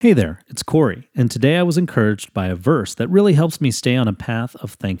Hey there, it's Corey, and today I was encouraged by a verse that really helps me stay on a path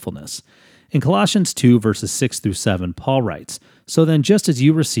of thankfulness. In Colossians 2, verses 6 through 7, Paul writes, "So then, just as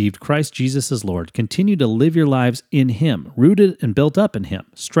you received Christ Jesus as Lord, continue to live your lives in Him, rooted and built up in Him,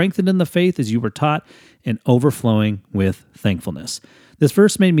 strengthened in the faith as you were taught, and overflowing with thankfulness." This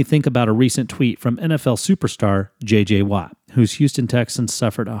verse made me think about a recent tweet from NFL superstar J.J. Watt, whose Houston Texans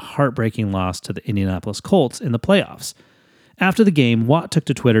suffered a heartbreaking loss to the Indianapolis Colts in the playoffs. After the game, Watt took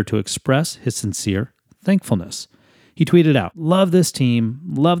to Twitter to express his sincere thankfulness. He tweeted out, "Love this team,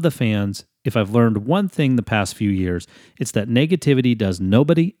 love the fans. If I've learned one thing the past few years, it's that negativity does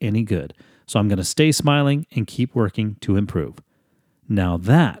nobody any good. So I'm going to stay smiling and keep working to improve." Now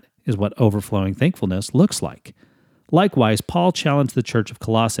that is what overflowing thankfulness looks like. Likewise, Paul challenged the church of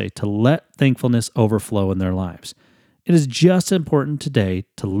Colossae to let thankfulness overflow in their lives. It is just as important today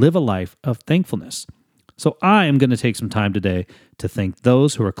to live a life of thankfulness. So I am going to take some time today to thank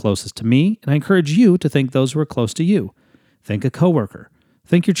those who are closest to me, and I encourage you to thank those who are close to you. Thank a coworker.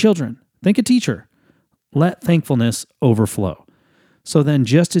 Thank your children. Thank a teacher. Let thankfulness overflow. So then,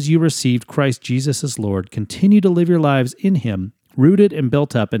 just as you received Christ Jesus as Lord, continue to live your lives in Him, rooted and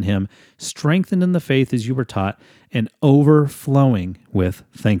built up in Him, strengthened in the faith as you were taught, and overflowing with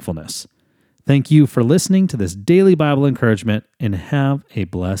thankfulness. Thank you for listening to this daily Bible encouragement, and have a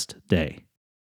blessed day.